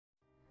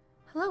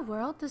Hello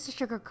world, this is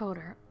Sugar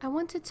Coder. I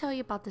want to tell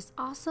you about this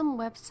awesome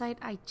website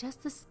I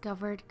just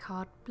discovered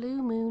called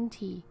Blue Moon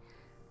Tea.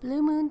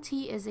 Blue Moon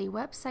Tea is a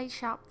website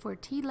shop for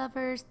tea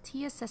lovers,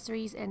 tea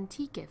accessories, and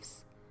tea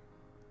gifts.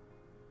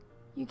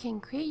 You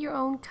can create your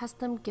own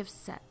custom gift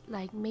set,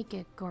 like make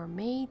a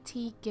gourmet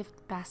tea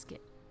gift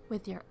basket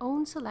with your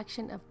own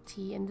selection of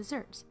tea and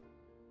desserts.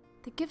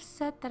 The gift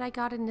set that I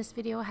got in this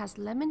video has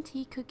lemon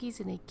tea cookies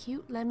in a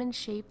cute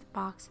lemon-shaped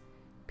box,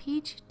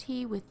 peach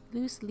tea with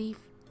loose leaf,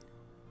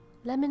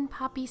 lemon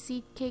poppy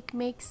seed cake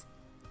mix,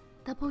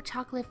 double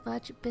chocolate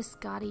fudge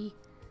biscotti,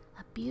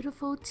 a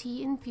beautiful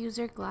tea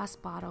infuser glass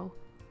bottle,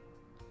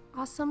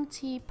 awesome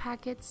tea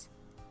packets,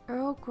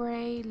 Earl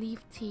Grey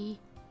leaf tea,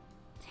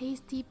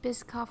 tasty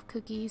Biscoff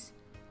cookies,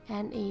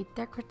 and a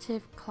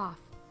decorative cloth.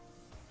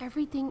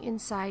 Everything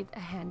inside a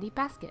handy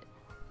basket.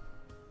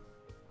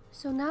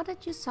 So now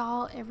that you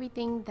saw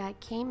everything that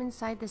came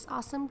inside this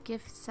awesome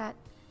gift set,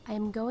 I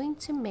am going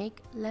to make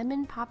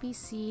lemon poppy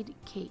seed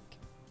cake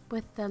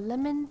with the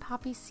lemon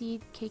poppy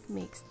seed cake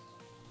mix.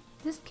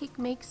 This cake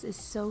mix is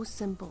so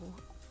simple.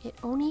 It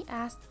only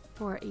asked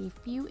for a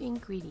few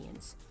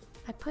ingredients.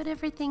 I put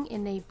everything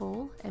in a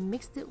bowl and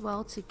mixed it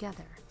well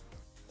together.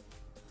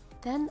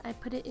 Then I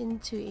put it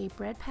into a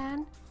bread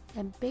pan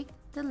and baked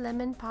the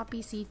lemon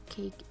poppy seed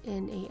cake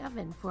in an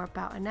oven for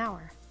about an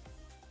hour.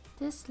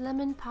 This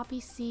lemon poppy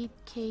seed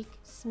cake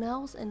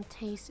smells and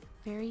tastes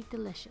very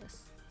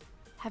delicious.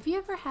 Have you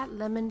ever had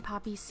lemon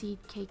poppy seed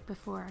cake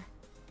before?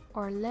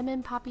 Or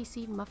lemon poppy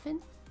seed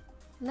muffin?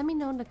 Let me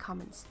know in the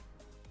comments.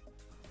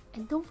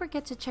 And don't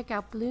forget to check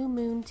out Blue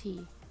Moon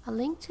Tea. A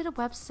link to the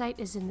website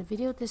is in the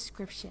video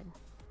description.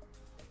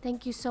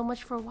 Thank you so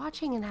much for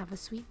watching and have a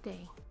sweet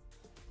day.